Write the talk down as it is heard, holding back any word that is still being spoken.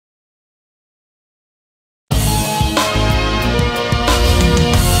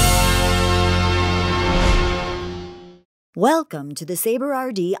Welcome to the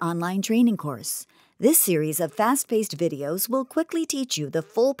SaberRD online training course. This series of fast-paced videos will quickly teach you the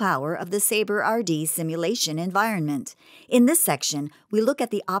full power of the SaberRD simulation environment. In this section, we look at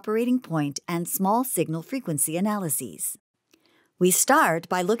the operating point and small signal frequency analyses. We start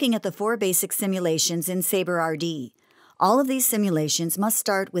by looking at the 4 basic simulations in SaberRD. All of these simulations must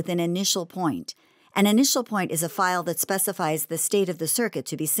start with an initial point. An initial point is a file that specifies the state of the circuit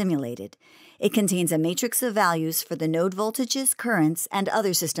to be simulated. It contains a matrix of values for the node voltages, currents, and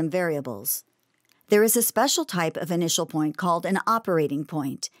other system variables. There is a special type of initial point called an operating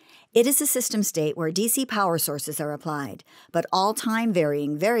point. It is a system state where DC power sources are applied, but all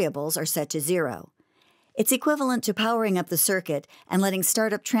time-varying variables are set to 0. It's equivalent to powering up the circuit and letting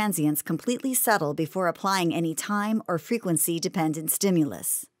startup transients completely settle before applying any time or frequency-dependent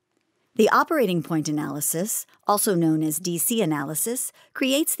stimulus. The operating point analysis, also known as DC analysis,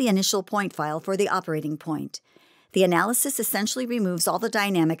 creates the initial point file for the operating point. The analysis essentially removes all the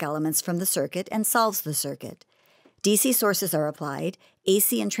dynamic elements from the circuit and solves the circuit. DC sources are applied,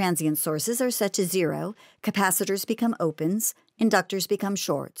 AC and transient sources are set to 0, capacitors become opens, inductors become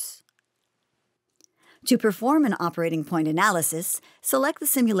shorts. To perform an operating point analysis, select the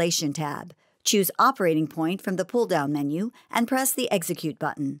Simulation tab, choose Operating Point from the pull-down menu, and press the Execute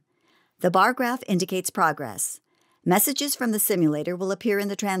button. The bar graph indicates progress. Messages from the simulator will appear in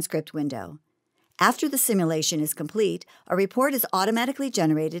the transcript window. After the simulation is complete, a report is automatically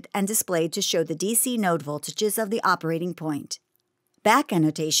generated and displayed to show the DC node voltages of the operating point. Back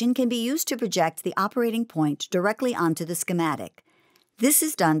annotation can be used to project the operating point directly onto the schematic. This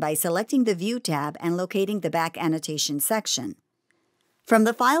is done by selecting the View tab and locating the back annotation section. From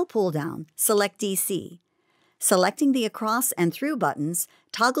the File pull-down, select DC. Selecting the Across and Through buttons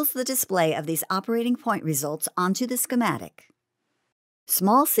toggles the display of these operating point results onto the schematic.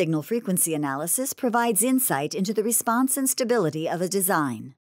 Small signal frequency analysis provides insight into the response and stability of a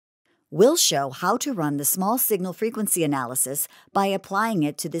design. We'll show how to run the small signal frequency analysis by applying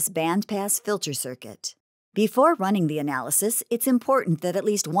it to this bandpass filter circuit. Before running the analysis, it's important that at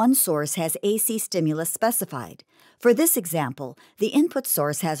least one source has AC stimulus specified. For this example, the input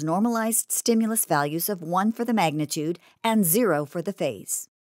source has normalized stimulus values of 1 for the magnitude and 0 for the phase.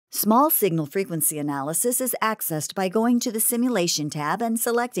 Small signal frequency analysis is accessed by going to the Simulation tab and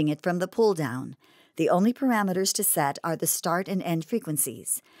selecting it from the pull-down. The only parameters to set are the start and end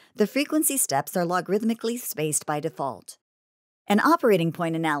frequencies. The frequency steps are logarithmically spaced by default. An operating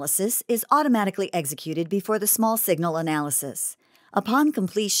point analysis is automatically executed before the small signal analysis. Upon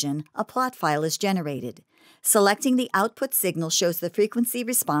completion, a plot file is generated. Selecting the output signal shows the frequency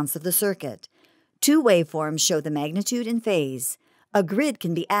response of the circuit. 2 waveforms show the magnitude and phase. A grid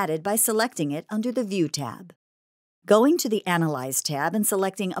can be added by selecting it under the View tab. Going to the Analyze tab and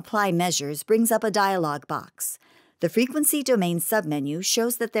selecting Apply Measures brings up a dialog box. The Frequency Domain submenu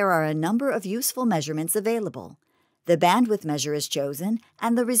shows that there are a number of useful measurements available. The bandwidth measure is chosen,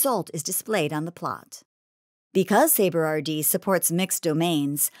 and the result is displayed on the plot. Because SaberRD supports mixed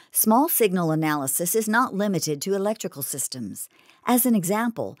domains, small signal analysis is not limited to electrical systems. As an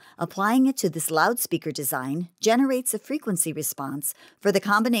example, applying it to this loudspeaker design generates a frequency response for the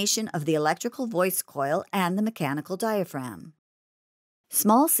combination of the electrical voice coil and the mechanical diaphragm.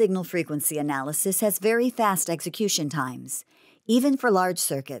 Small signal frequency analysis has very fast execution times. Even for large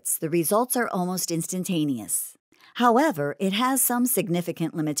circuits, the results are almost instantaneous. However, it has some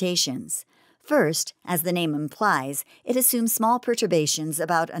significant limitations. First, as the name implies, it assumes small perturbations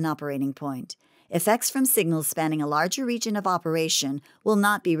about an operating point. Effects from signals spanning a larger region of operation will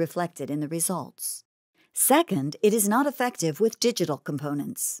not be reflected in the results. Second, it is not effective with digital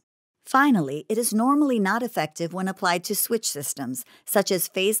components. Finally, it is normally not effective when applied to switch systems, such as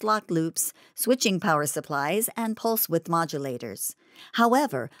phase-locked loops, switching power supplies, and pulse width modulators.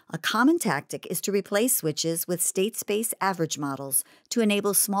 However, a common tactic is to replace switches with state space average models to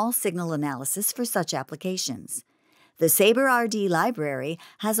enable small signal analysis for such applications. The SaberRD library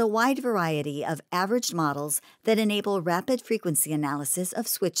has a wide variety of averaged models that enable rapid frequency analysis of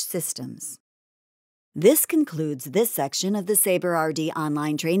switch systems. This concludes this section of the SaberRD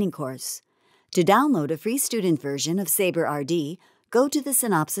online training course. To download a free student version of SaberRD, go to the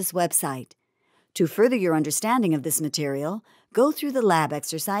Synopsys website. To further your understanding of this material, go through the lab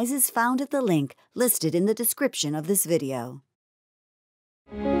exercises found at the link listed in the description of this video.